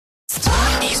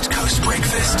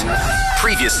Breakfast.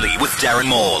 Previously with Darren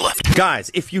Maul.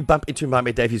 Guys, if you bump into my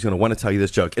mate Dave, he's going to want to tell you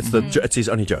this joke. It's it's his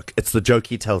only joke. It's the joke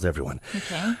he tells everyone.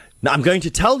 Okay. Now, I'm going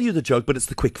to tell you the joke, but it's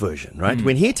the quick version, right?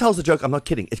 When he tells the joke, I'm not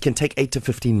kidding. It can take 8 to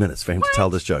 15 minutes for him to tell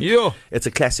this joke. Yeah. It's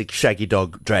a classic shaggy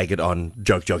dog, drag it on,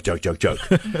 joke,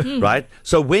 right?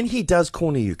 So when he does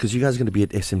corner you, because you guys are going to be at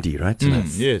SMD, right? tonight?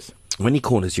 Yes. When he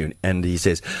corners you and he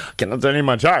says, "Can I tell you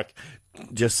my joke?"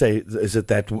 Just say, "Is it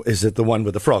the one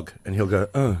with the frog?" And he'll go,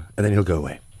 "Oh," and then he'll go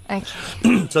away.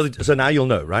 Okay. So now you'll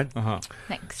know, right?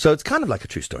 Thanks. So it's kind of like a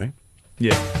true story,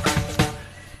 Yeah.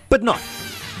 but not.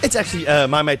 It's actually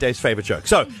my mate Dave's favorite joke.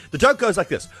 So the joke goes like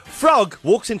this: Frog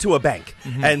walks into a bank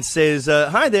and says,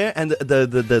 "Hi there," and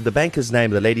the banker's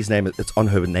name, the lady's name, it's on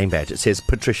her name badge. It says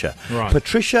Patricia. Right.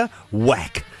 Patricia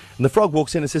Whack. And the frog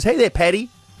walks in and says, "Hey there, Patty."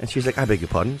 And she's like, "I beg your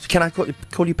pardon. Can I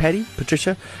call you Patty?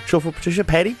 Patricia? Short for Patricia?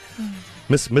 Patty?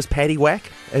 Miss Patty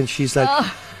Whack?" And she's like,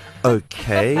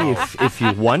 "Okay, if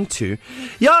you want to."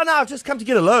 "Yeah, no, I've just come to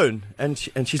get a loan." And she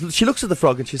looks at the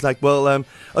frog and she's like, "Well,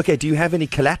 okay, do you have any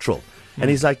collateral?" And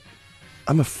he's like,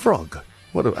 "I'm a frog.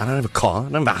 I don't have a car. I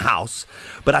don't have a house.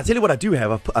 But I tell you what I do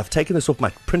have. I've taken this off my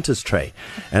printer's tray.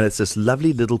 And it's this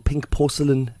lovely little pink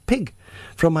porcelain pig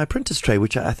from my printer's tray,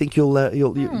 which I think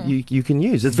you can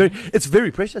use. It's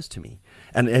very precious to me.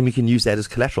 And we can use that as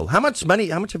collateral. How much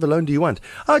of a loan do you want?"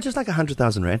 "Oh, just like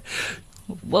 100,000 rand.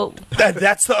 Whoa.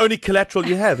 That's the only collateral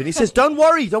you have." And he says, Don't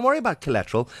worry about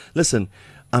collateral. Listen,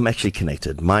 I'm actually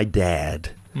connected. My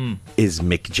dad is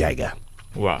Mick Jagger.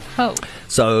 Wow. Oh.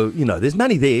 So, there's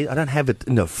money there. I don't have it,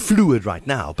 fluid right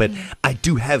now, but I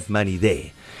do have money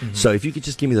there. So if you could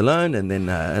just give me the loan and then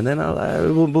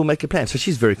we'll make a plan. So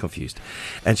she's very confused.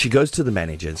 And she goes to the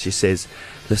manager and she says,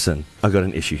 "Listen, I got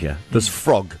an issue here. This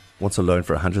frog wants a loan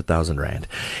for 100,000 rand.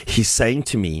 He's saying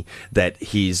to me that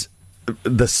he's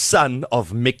the son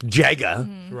of Mick Jagger.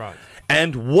 Right.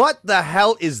 And what the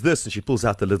hell is this?" And she pulls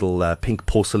out the little pink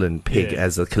porcelain pig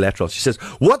as a collateral. She says,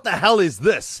 "What the hell is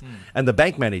this?" And the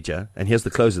bank manager, and here's the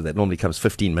closer that normally comes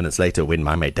 15 minutes later when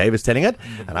my mate Dave is telling it,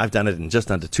 and I've done it in just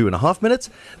under 2.5 minutes.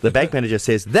 The bank manager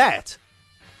says, "That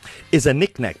is a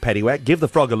knick-knack, paddywhack. Give the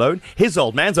frog a loan. His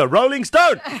old man's a rolling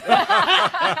stone."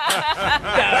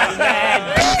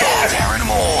 Darren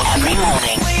Maul. Every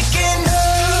morning. Waking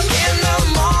up in the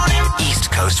morning.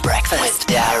 East Coast Breakfast with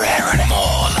Darren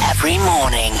Maul. Every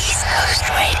morning. East Coast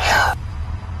Radio.